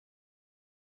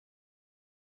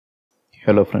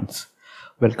Hello friends,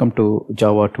 welcome to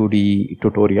Java 2D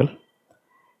tutorial.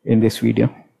 In this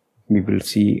video we will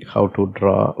see how to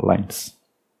draw lines.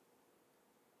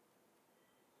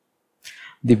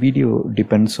 The video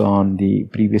depends on the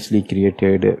previously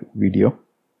created video,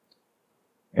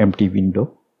 empty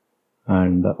window,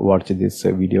 and watch this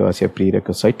video as a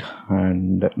prerequisite,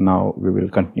 and now we will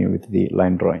continue with the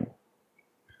line drawing.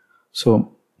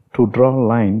 So to draw a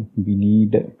line we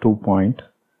need 2 points.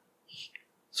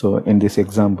 So in this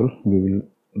example, we will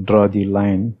draw the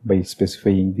line by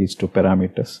specifying these 2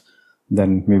 parameters.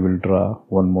 Then we will draw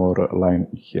one more line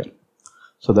here.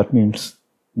 So that means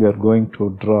we are going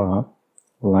to draw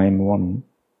line 1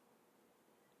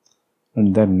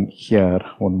 and then here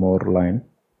one more line,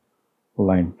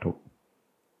 line 2.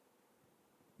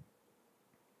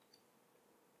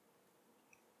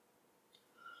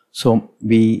 So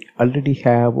we already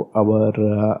have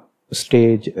our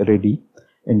stage ready.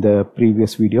 In the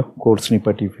previous video, code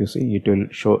snippet, if you see, it will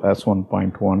show as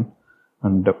 1.1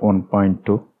 and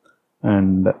 1.2,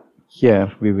 and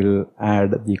here we will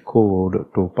add the code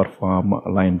to perform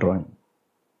line drawing.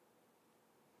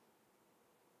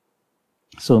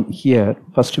 So here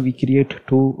first we create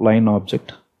 2 line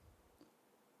object,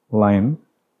 line,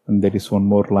 and there is one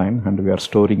more line, and we are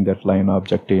storing that line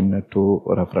object in 2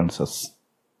 references.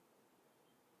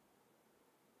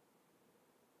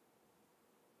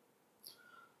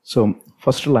 So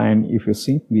first line, if you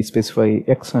see, we specify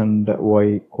x and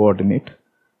y coordinate.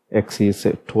 X is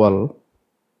 12.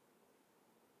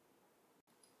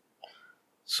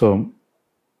 So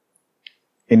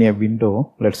in a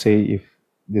window, let's say if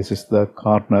this is the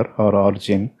corner or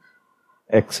origin,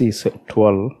 x is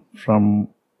 12. From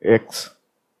x,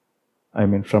 I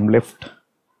mean from left,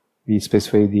 we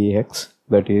specify the x,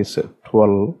 that is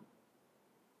 12.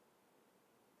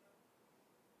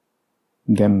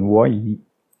 Then y,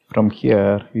 from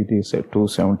here it is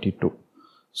 272.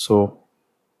 So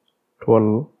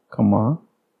 12 comma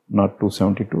not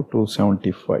 272,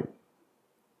 275.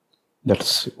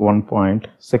 That's 1 point.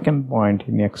 Second point,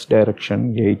 in x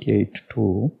direction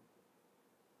 882,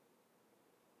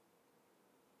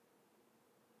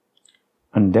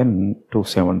 and then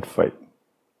 275.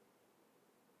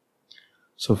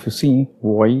 So if you see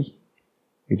y,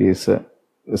 it is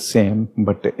the same,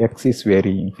 but x is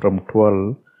varying from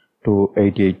 12 to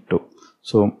 882.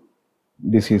 So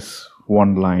this is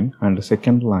one line, and the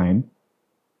second line,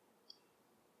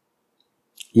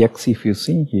 x, if you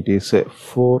see, it is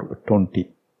 420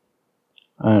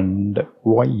 and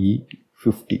y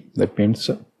 50. That means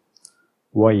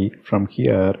y from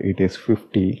here it is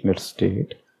 50, let's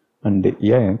state, and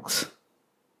x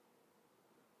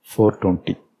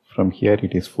 420. From here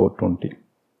it is 420.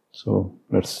 So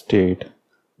let's state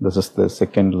this is the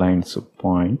second line's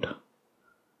point.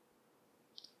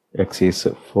 X is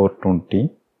 420.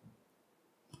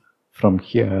 From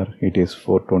here it is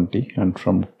 420, and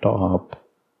from top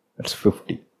it's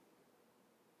 50.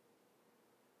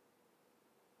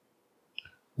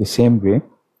 The same way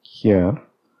here,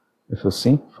 if you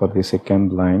see, for the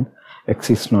second line, x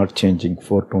is not changing,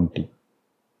 420,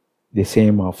 the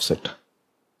same offset.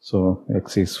 So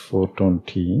x is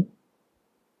 420,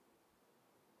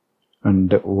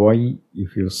 and y,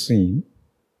 if you see,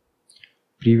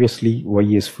 previously y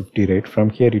is 50, right?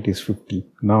 From here it is 50.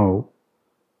 Now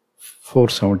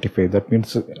 475. That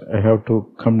means I have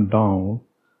to come down,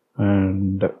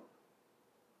 and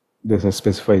this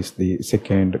specifies the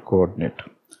second coordinate.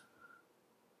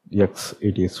 X,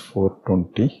 it is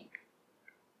 420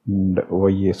 and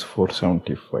y is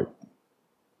 475.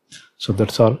 So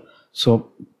that's all.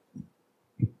 So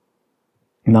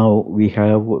now we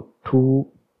have 2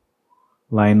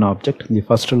 line object. The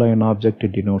first line object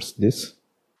denotes this.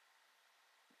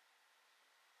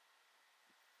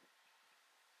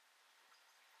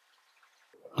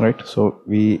 Right, so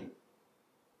we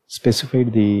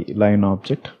specified the line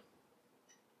object.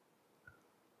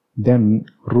 Then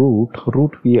root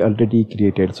we already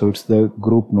created, so it's the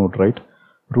group node, right?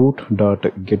 Root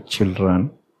dot get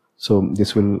children. So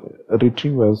this will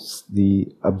retrieve us the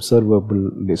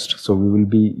observable list. So we will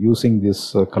be using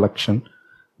this collection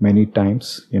many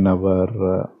times in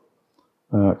our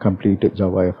complete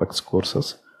JavaFx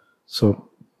courses. So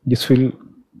this will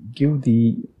give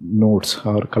the nodes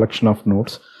or collection of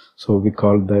nodes. So we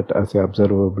call that as a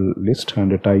observable list,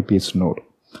 and the type is node.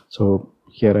 So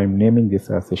here I'm naming this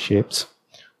as a shapes.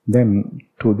 Then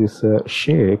to this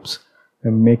shapes,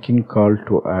 I'm making call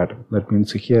to add. That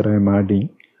means here I'm adding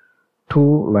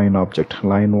 2 line object,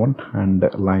 line 1 and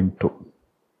line 2.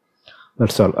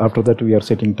 That's all. After that we are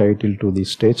setting title to the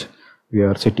stage, we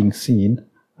are setting scene,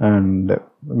 and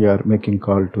we are making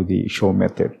call to the show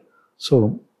method.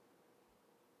 So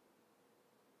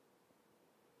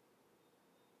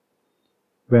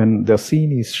when the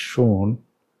scene is shown,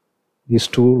 these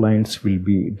two lines will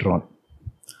be drawn.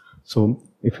 So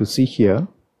if you see here,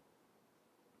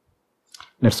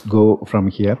 let's go from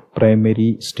here,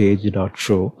 primary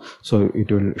stage.show. So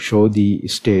it will show the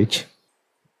stage.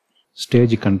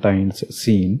 Stage contains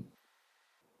scene.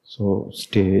 So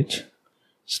stage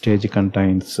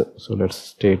contains, so let's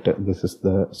state this is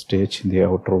the stage, the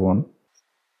outer one.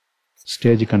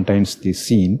 Stage contains the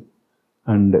scene,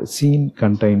 and scene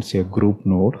contains a group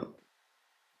node.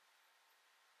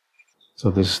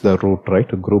 So this is the root,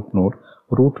 right? A group node.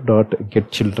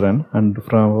 Root.getChildren, and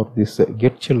from this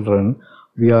getChildren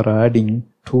we are adding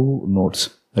two nodes.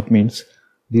 That means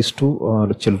these two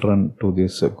are children to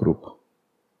this group.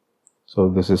 So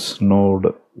this is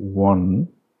node 1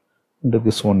 and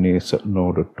this one is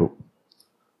node 2.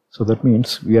 So that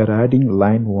means we are adding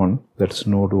line 1, that's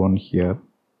node 1 here.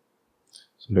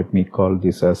 So let me call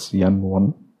this as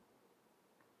n1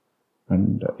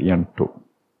 and n2.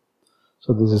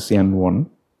 So this is n1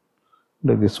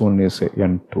 and this one is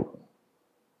n2.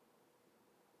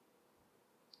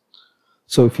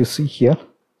 So if you see here,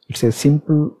 it's a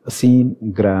simple scene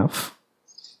graph.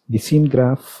 The scene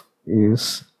graph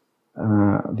is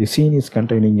the scene is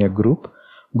containing a group.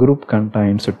 Group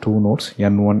contains two nodes,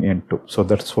 n1, n2. So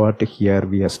that's what here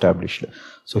we established.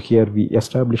 So here we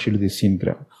established the scene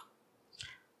graph.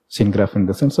 Scene graph in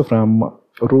the sense of from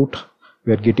root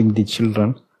we are getting the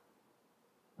children,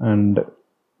 and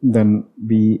then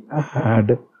we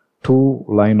add two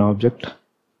line object.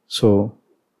 So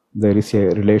there is a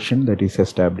relation that is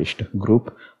established.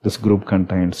 Group, this group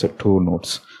contains two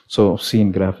nodes. So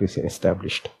scene graph is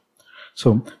established.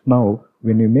 So now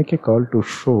when you make a call to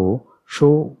show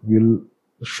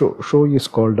is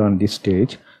called on this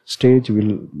stage. Stage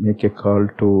will make a call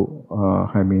to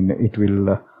it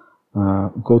will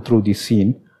go through the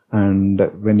scene, and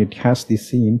when it has the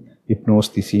scene, it knows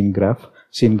the scene graph.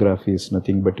 Scene graph is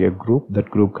nothing but a group. That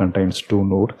group contains two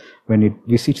nodes. When it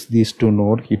visits these two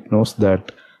nodes, it knows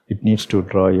that it needs to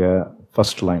draw a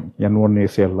first line. N1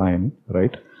 is a line,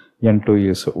 right? N2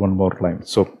 is one more line.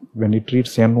 So when it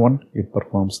reads N1, it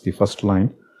performs the first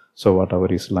line. So whatever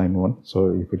is line 1.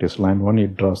 So if it is line 1,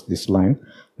 it draws this line.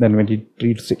 Then when it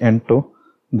reads N2,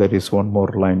 there is one more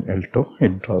line L2,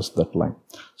 it draws that line.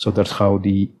 So that's how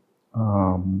the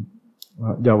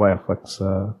JavaFx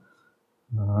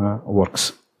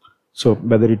works. So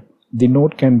whether the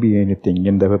node can be anything.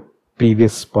 In the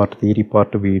previous theory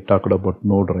part, we talked about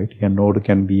node, right? A node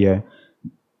can be a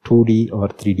 2D or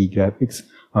 3D graphics,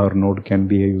 or node can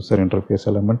be a user interface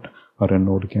element, or a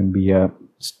node can be a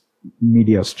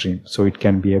media stream. So it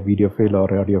can be a video file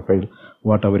or audio file,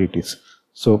 whatever it is.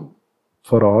 So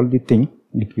for all the thing,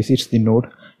 it visits the node,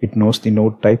 it knows the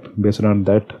node type. Based on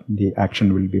that, the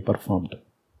action will be performed.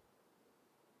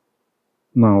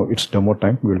 Now it's demo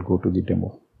time. We will go to the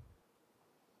demo.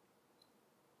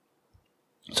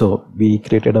 So we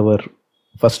created our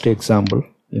first example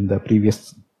in the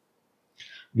previous.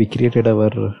 We created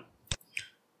our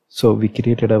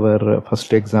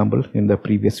first example in the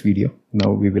previous video.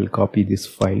 Now we will copy this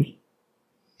file.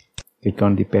 Click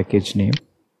on the package name,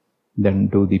 then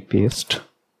do the paste.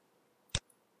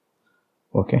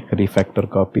 Okay, refactor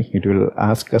copy. It will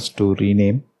ask us to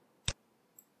rename.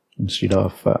 Instead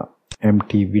of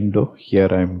empty window, here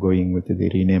I am going with the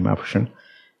rename option,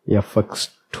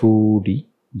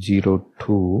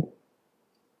 fx2d02,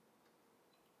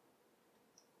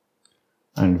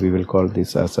 and we will call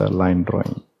this as a line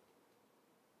drawing.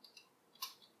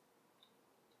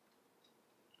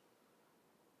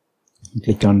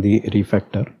 Click on the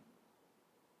refactor.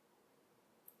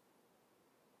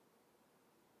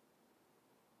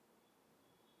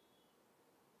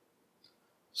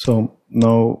 So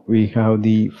now we have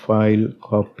the file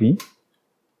copy.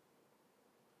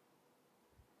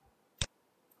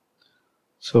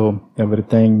 So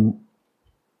everything,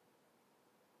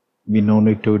 we no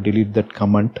need to delete that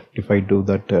comment if I do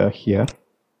that here,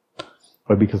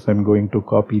 or because I'm going to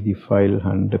copy the file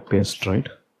and paste, right?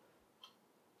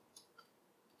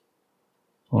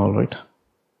 All right.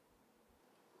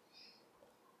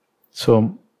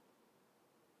 So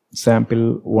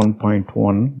sample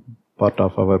 1.1 part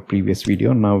of our previous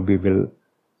video. Now we will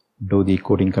do the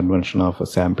coding convention of a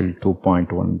sample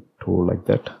 2.12 like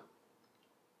that.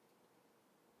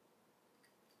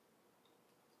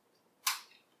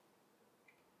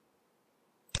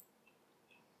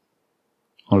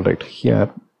 Alright,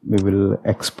 here we will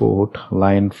export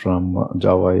line from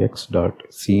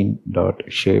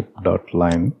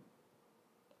javax.scene.shape.line.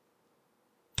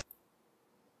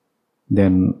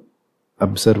 Then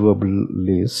observable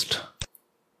list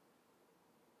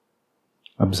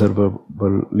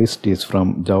observable list is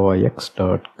from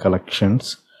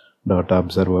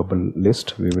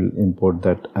JavaFx.collections.observableList. We will import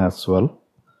that as well.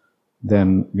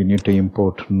 Then we need to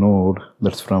import node,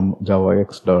 that's from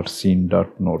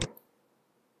JavaFx.scene.node.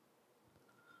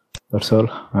 That's all.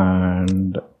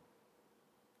 And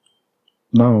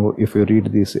now if you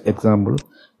read this example,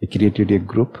 we created a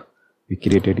group, we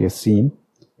created a scene,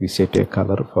 we set a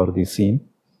color for the scene,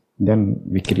 then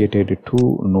we created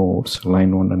two nodes,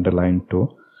 line 1 and line 2.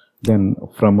 Then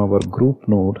from our group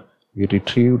node we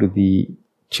retrieved the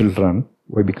children.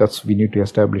 Why? Because we need to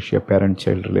establish a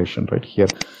parent-child relation. Right here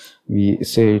we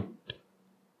said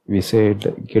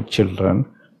get children,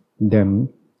 then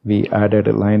we added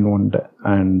line 1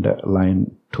 and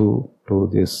line 2 to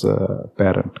this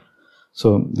parent.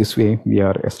 So this way we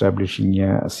are establishing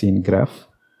a scene graph.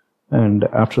 And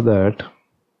after that,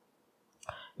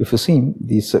 if you see,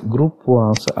 this group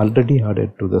was already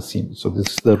added to the scene. So this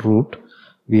is the root,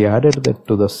 we added that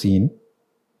to the scene.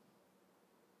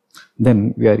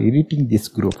 Then we are editing this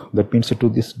group. That means to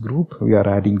this group we are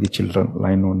adding the children,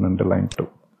 line 1 and line 2.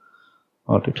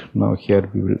 Alright, now here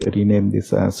we will rename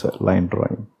this as line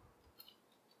drawing.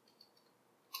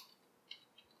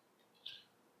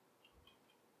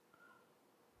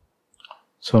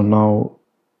 So now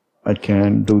I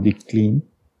can do the clean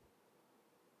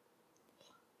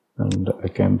and I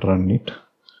can run it,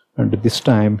 and this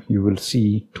time you will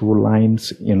see two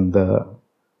lines in the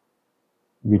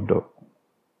window.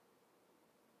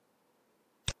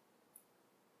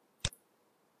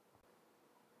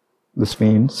 This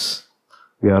means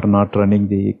we are not running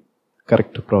the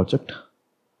correct project,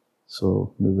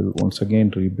 so we will once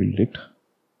again rebuild it,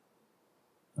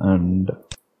 and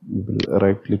we will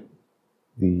right click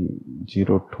the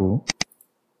 02,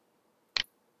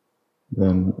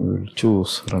 then we will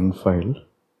choose run file,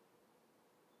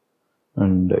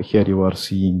 and here you are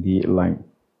seeing the line,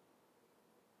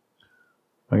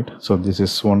 right? So this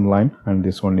is one line and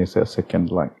this one is a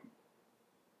second line.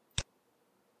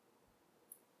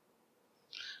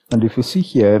 And if you see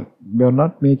here, we are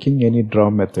not making any draw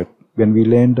method. When we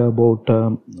learned about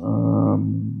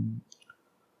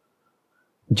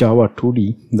Java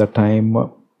 2D, the time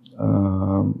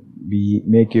we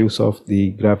make use of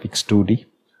the graphics 2D,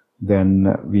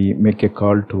 then we make a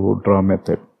call to draw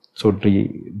method. So the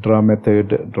draw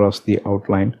method draws the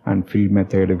outline and fill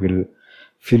method will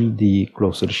fill the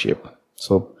closure shape.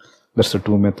 So that's the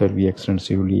two method we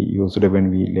extensively used when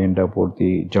we learned about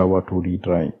the Java 2D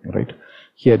drawing, right?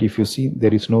 Here if you see,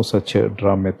 there is no such a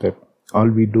draw method. All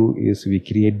we do is we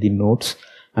create the nodes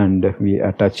and we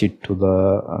attach it to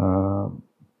the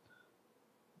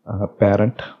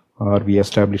parent, or we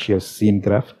establish a scene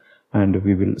graph and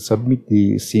we will submit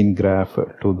the scene graph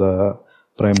to the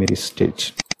primary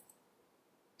stage,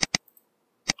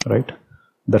 right?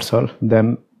 That's all.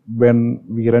 Then when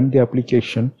we run the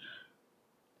application,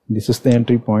 this is the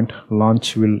entry point.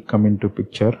 Launch will come into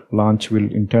picture. Launch will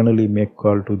internally make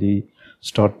call to the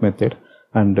start method,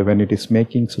 and when it is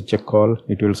making such a call,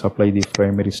 it will supply the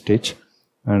primary stage,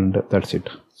 and that's it.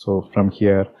 So from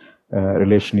here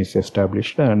relation is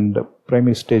established and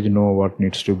primary stage know what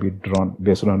needs to be drawn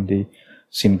based on the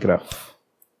scene graph.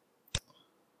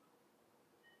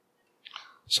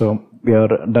 So we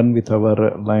are done with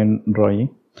our line drawing.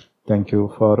 Thank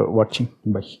you for watching.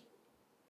 Bye.